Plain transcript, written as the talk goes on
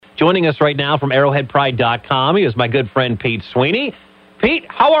Joining us right now from ArrowheadPride.com, he is my good friend Pete Sweeney. Pete,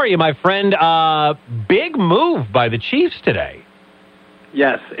 how are you, my friend? Big move by the Chiefs today.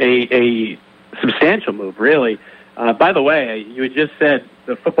 Yes, a substantial move, really. By the way, you had just said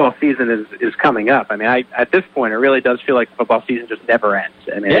the football season is coming up. I mean, at this point, it really does feel like the football season just never ends.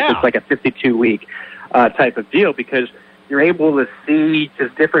 I mean, It's just like a 52-week type of deal because you're able to see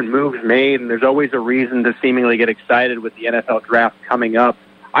just different moves made, and there's always a reason to seemingly get excited with the NFL draft coming up.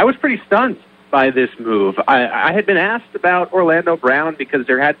 I was pretty stunned by this move. I had been asked about Orlando Brown because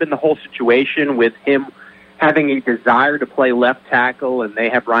there had been the whole situation with him having a desire to play left tackle, and they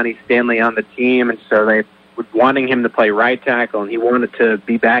have Ronnie Stanley on the team, and so they were wanting him to play right tackle, and he wanted to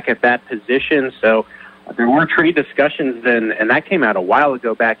be back at that position. So there were trade discussions, and that came out a while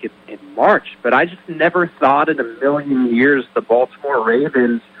ago back in March. But I just never thought in a million years the Baltimore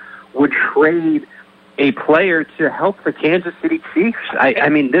Ravens would trade a player to help the Kansas City Chiefs. I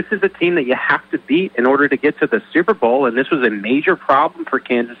mean, this is a team that you have to beat in order to get to the Super Bowl, and this was a major problem for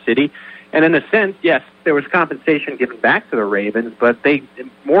Kansas City. And in a sense, yes, there was compensation given back to the Ravens, but they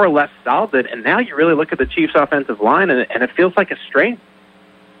more or less solved it. And now you really look at the Chiefs' offensive line, and it feels like a strength.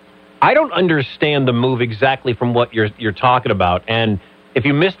 I don't understand the move exactly from what you're talking about. And if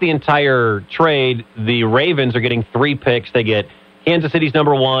you miss the entire trade, the Ravens are getting 3 picks. They get Kansas City's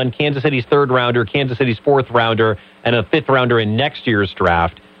number 1, Kansas City's 3rd rounder, Kansas City's 4th rounder, and a 5th rounder in next year's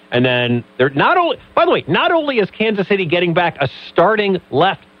draft. And then they're not only is Kansas City getting back a starting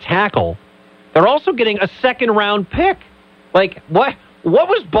left tackle, they're also getting a 2nd-round pick. Like,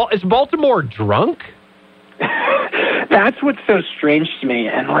 is Baltimore drunk? That's what's so strange to me.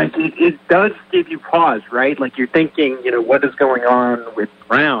 And, it does give you pause, right? Like, you're thinking, what is going on with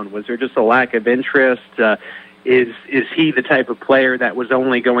Brown? Was there just a lack of interest? Is he the type of player that was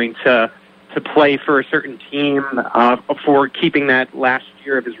only going to play for a certain team for keeping that last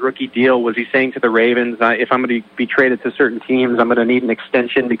year of his rookie deal? Was he saying to the Ravens, if I'm going to be traded to certain teams, I'm going to need an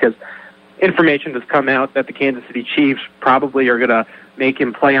extension? Because information has come out that the Kansas City Chiefs probably are going to make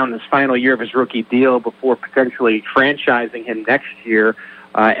him play on this final year of his rookie deal before potentially franchising him next year,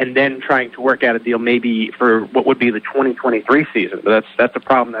 and then trying to work out a deal maybe for what would be the 2023 season. But that's a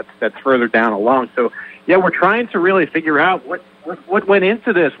problem that's further down along. So, yeah, we're trying to really figure out what went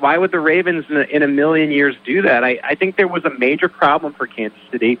into this. Why would the Ravens in a million years do that? I think there was a major problem for Kansas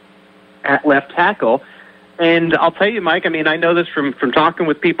City at left tackle. And I'll tell you, Mike, I mean, I know this from talking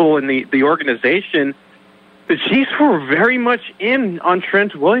with people in the organization. The Chiefs were very much in on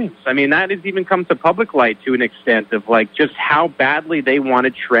Trent Williams. I mean, that has even come to public light to an extent of, just how badly they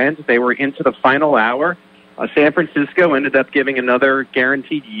wanted Trent. They were into the final hour. San Francisco ended up giving another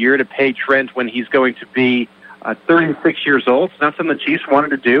guaranteed year to pay Trent when he's going to be 36 years old. It's not something the Chiefs wanted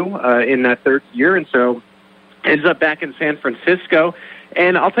to do in that 3rd year, and so ends up back in San Francisco.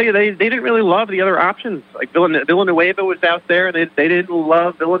 And I'll tell you, they didn't really love the other options. Like Villanueva was out there. They didn't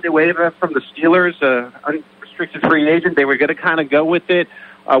love Villanueva from the Steelers, unrestricted free agent. They were going to kind of go with it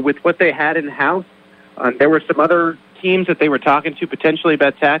with what they had in-house. There were some other teams that they were talking to potentially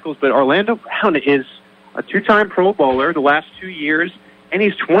about tackles, but Orlando Brown is a 2-time Pro Bowler the last 2 years, and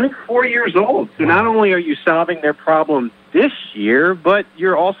he's 24 years old. So not only are you solving their problem this year, but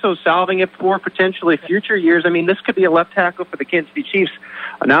you're also solving it for potentially future years. I mean, this could be a left tackle for the Kansas City Chiefs,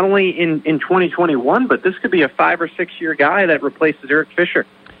 not only in 2021, but this could be a 5 or 6 year guy that replaces Eric Fisher.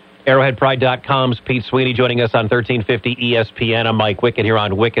 ArrowheadPride.com's Pete Sweeney joining us on 1350 ESPN. I'm Mike Wickett here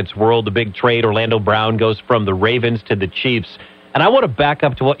on Wickett's World. The big trade, Orlando Brown goes from the Ravens to the Chiefs. And I want to back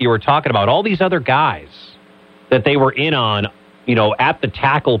up to what you were talking about. All these other guys that they were in on, at the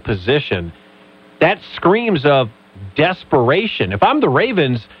tackle position, that screams of desperation. If I'm the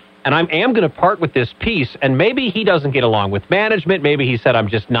Ravens and I am going to part with this piece, and maybe he doesn't get along with management, maybe he said, I'm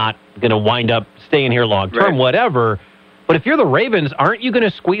just not going to wind up staying here long term, whatever. But if you're the Ravens, aren't you going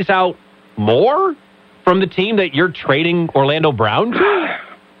to squeeze out more from the team that you're trading Orlando Brown to?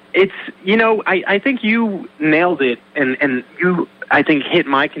 It's, I think you nailed it, and you, I think, hit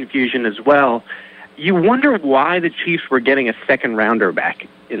my confusion as well. You wonder why the Chiefs were getting a 2nd-rounder back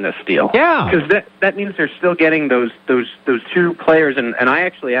in this deal. Yeah. Because that means they're still getting those 2 players, and I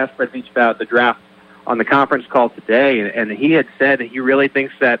actually asked Brett Veach about the draft on the conference call today, and he had said he really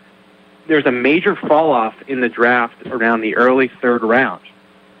thinks that there's a major fall-off in the draft around the early 3rd round.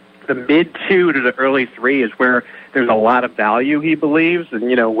 The mid-2 to the early 3 is where there's a lot of value, he believes,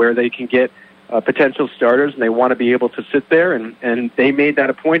 and, where they can get potential starters, and they want to be able to sit there, and they made that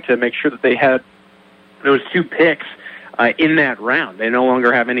a point to make sure that they had those 2 picks in that round. They no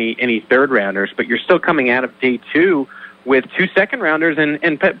longer have any 3rd rounders, but you're still coming out of day 2 with 2 second-rounders, and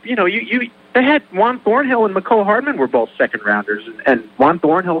they had Juan Thornhill and McCole Hardman were both second-rounders, and Juan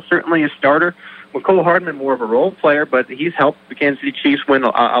Thornhill certainly a starter. McCole Hardman more of a role player, but he's helped the Kansas City Chiefs win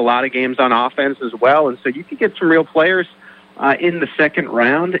a lot of games on offense as well, and so you can get some real players in the second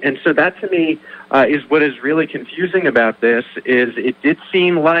round, and so that to me is what is really confusing about this. Is it did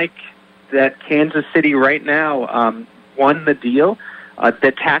seem like that Kansas City right now won the deal.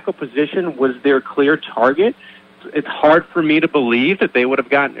 The tackle position was their clear target. It's hard for me to believe that they would have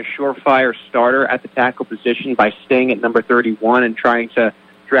gotten a surefire starter at the tackle position by staying at number 31 and trying to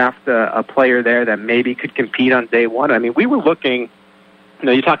draft a player there that maybe could compete on day one. I mean, we were looking,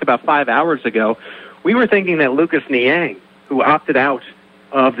 you talked about 5 hours ago, we were thinking that Lucas Niang, who opted out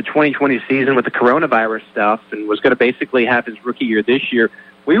of the 2020 season with the coronavirus stuff and was going to basically have his rookie year this year,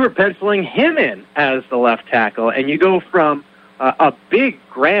 we were penciling him in as the left tackle, and you go from a big,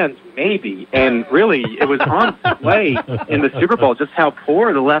 grand maybe, and really it was on display in the Super Bowl just how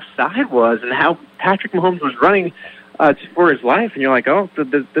poor the left side was and how Patrick Mahomes was running for his life, and you're like, oh,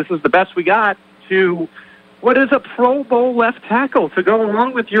 this is the best we got, to what is a Pro Bowl left tackle to go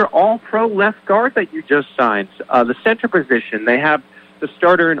along with your all-pro left guard that you just signed. The center position, they have the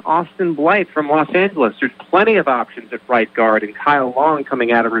starter in Austin Blythe from Los Angeles. There's plenty of options at right guard, and Kyle Long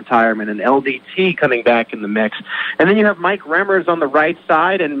coming out of retirement, and LDT coming back in the mix. And then you have Mike Remmers on the right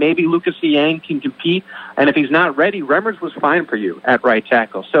side, and maybe Lucas Niang can compete. And if he's not ready, Remmers was fine for you at right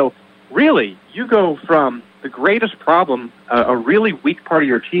tackle. So really, you go from the greatest problem, a really weak part of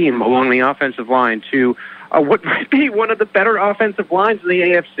your team along the offensive line, to what might be one of the better offensive lines in the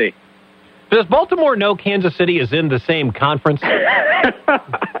AFC. Does Baltimore know Kansas City is in the same conference?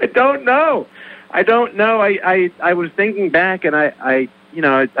 I don't know. I was thinking back, and I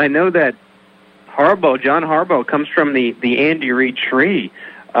know that John Harbaugh comes from the Andy Reid tree,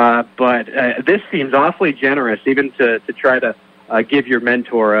 but this seems awfully generous, even to try to give your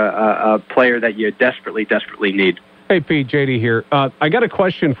mentor a player that you desperately need. Hey, Pete, JD here. I got a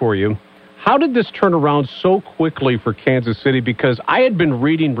question for you. How did this turn around so quickly for Kansas City? Because I had been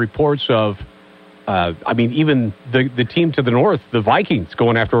reading reports of, even the team to the north, the Vikings,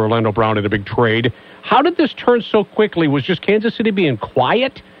 going after Orlando Brown in a big trade. How did this turn so quickly? Was just Kansas City being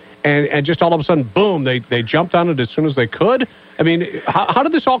quiet, and just all of a sudden, boom, they jumped on it as soon as they could? I mean, how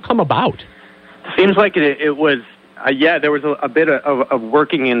did this all come about? Seems like it was, there was a bit of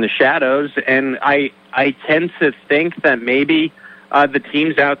working in the shadows, and I tend to think that maybe the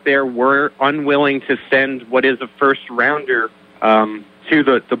teams out there were unwilling to send what is a first-rounder to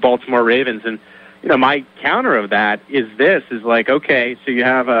the Baltimore Ravens. And, my counter of that is like, okay, so you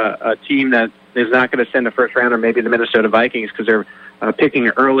have a team that is not going to send a first-rounder, maybe the Minnesota Vikings, because they're picking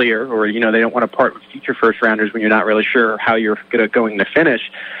earlier, or, they don't want to part with future first-rounders when you're not really sure how you're going to finish.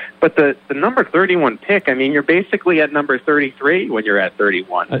 But the number 31 pick, you're basically at number 33 when you're at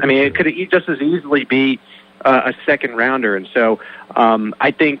 31. It could just as easily be a second-rounder. And so I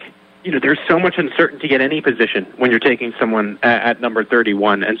think, there's so much uncertainty at any position when you're taking someone at number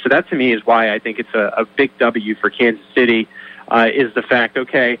 31. And so that, to me, is why I think it's a big W for Kansas City, is the fact,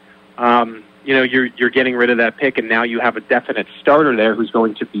 okay, you're getting rid of that pick, and now you have a definite starter there who's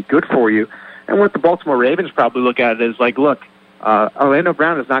going to be good for you. And what the Baltimore Ravens probably look at it is like, look, Orlando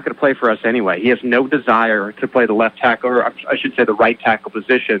Brown is not going to play for us anyway. He has no desire to play the left tackle, or I should say the right tackle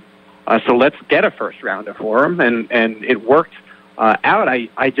position. So let's get a first-rounder for him, and it worked out.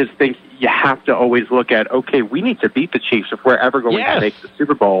 I just think you have to always look at, okay, we need to beat the Chiefs if we're ever going to make the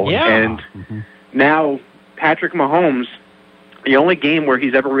Super Bowl. Yeah. And now Patrick Mahomes, the only game where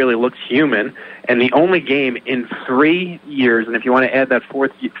he's ever really looked human, and the only game in 3 years, and if you want to add that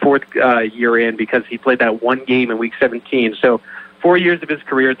fourth year in, because he played that one game in Week 17, so 4 years of his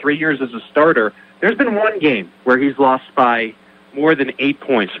career, 3 years as a starter, there's been one game where he's lost by more than 8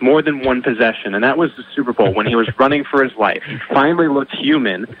 points, more than one possession, and that was the Super Bowl when he was running for his life. He finally looked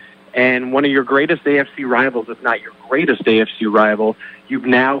human, and one of your greatest AFC rivals, if not your greatest AFC rival, you've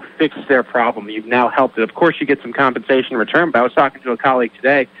now fixed their problem. You've now helped it. Of course, you get some compensation in return, but I was talking to a colleague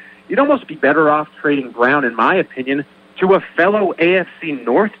today. You'd almost be better off trading Brown, in my opinion, to a fellow AFC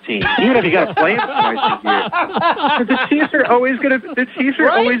North team, even if you got to play them twice a year. The Chiefs are always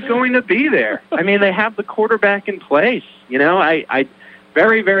going to be there. They have the quarterback in place.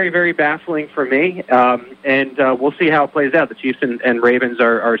 Very, very, very baffling for me. And we'll see how it plays out. The Chiefs and Ravens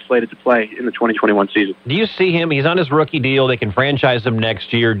are slated to play in the 2021 season. Do you see him? He's on his rookie deal. They can franchise him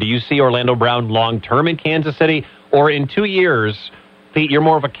next year. Do you see Orlando Brown long-term in Kansas City? Or in 2 years, Pete, you're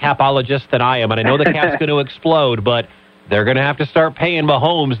more of a capologist than I am, and I know the cap's going to explode, but they're going to have to start paying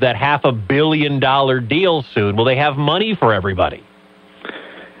Mahomes that $500 million deal soon. Will they have money for everybody?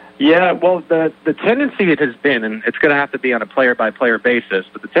 Yeah, well, the tendency it has been, and it's going to have to be on a player-by-player basis,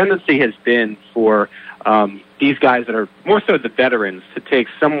 but the tendency has been for these guys that are more so the veterans to take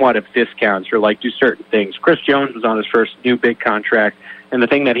somewhat of discounts or like do certain things. Chris Jones was on his first new big contract, and the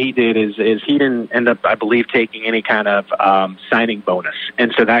thing that he did is he didn't end up, I believe, taking any kind of signing bonus,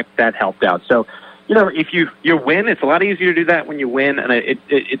 and so that helped out. So, you know, if you win, it's a lot easier to do that when you win, and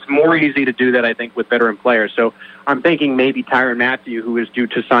it's more easy to do that, I think, with veteran players. So I'm thinking maybe Tyrann Mathieu, who is due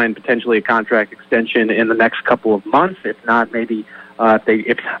to sign potentially a contract extension in the next couple of months. If not, maybe I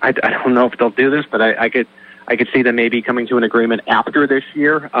don't know if they'll do this, but I could see them maybe coming to an agreement after this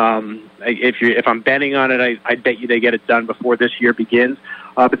year. If I'm betting on it, I bet you they get it done before this year begins.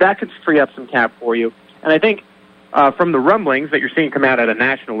 But that could free up some cap for you. And I think from the rumblings that you're seeing come out at a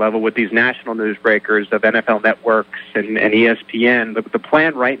national level with these national newsbreakers of NFL networks and ESPN, the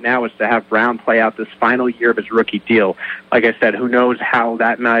plan right now is to have Brown play out this final year of his rookie deal. Like I said, who knows how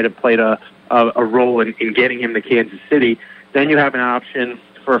that might have played a role in getting him to Kansas City. Then you have an option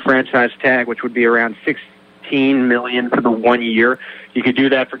for a franchise tag, which would be around $16 million for the 1 year. You could do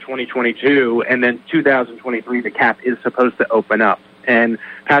that for 2022, and then 2023, the cap is supposed to open up. And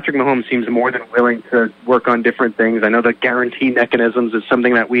Patrick Mahomes seems more than willing to work on different things. I know the guarantee mechanisms is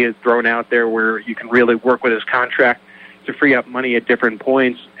something that we had thrown out there where you can really work with his contract to free up money at different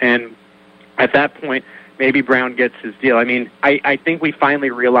points. And at that point, maybe Brown gets his deal. I mean, I think we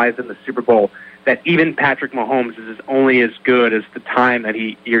finally realized in the Super Bowl that even Patrick Mahomes is only as good as the time that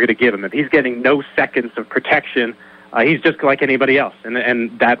you're going to give him. If he's getting no seconds of protection, he's just like anybody else.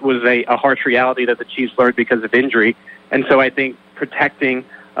 And that was a harsh reality that the Chiefs learned because of injury. And so I think protecting,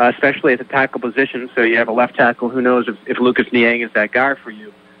 especially at the tackle position, so you have a left tackle, who knows if Lucas Niang is that guy for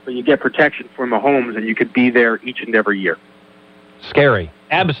you, but you get protection for Mahomes and you could be there each and every year. Scary.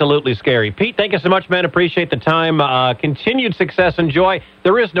 Absolutely scary. Pete, thank you so much, man. Appreciate the time. Continued success and joy.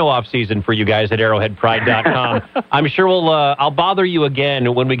 There is no off season for you guys at arrowheadpride.com. I'm sure I'll bother you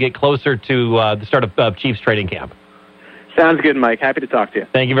again when we get closer to the start of Chiefs training camp. Sounds good, Mike. Happy to talk to you.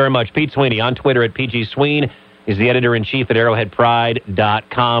 Thank you very much. Pete Sweeney on Twitter at PGSween. He's the editor-in-chief at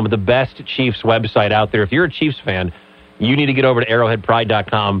arrowheadpride.com, the best Chiefs website out there. If you're a Chiefs fan, you need to get over to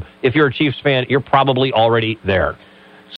arrowheadpride.com. If you're a Chiefs fan, you're probably already there.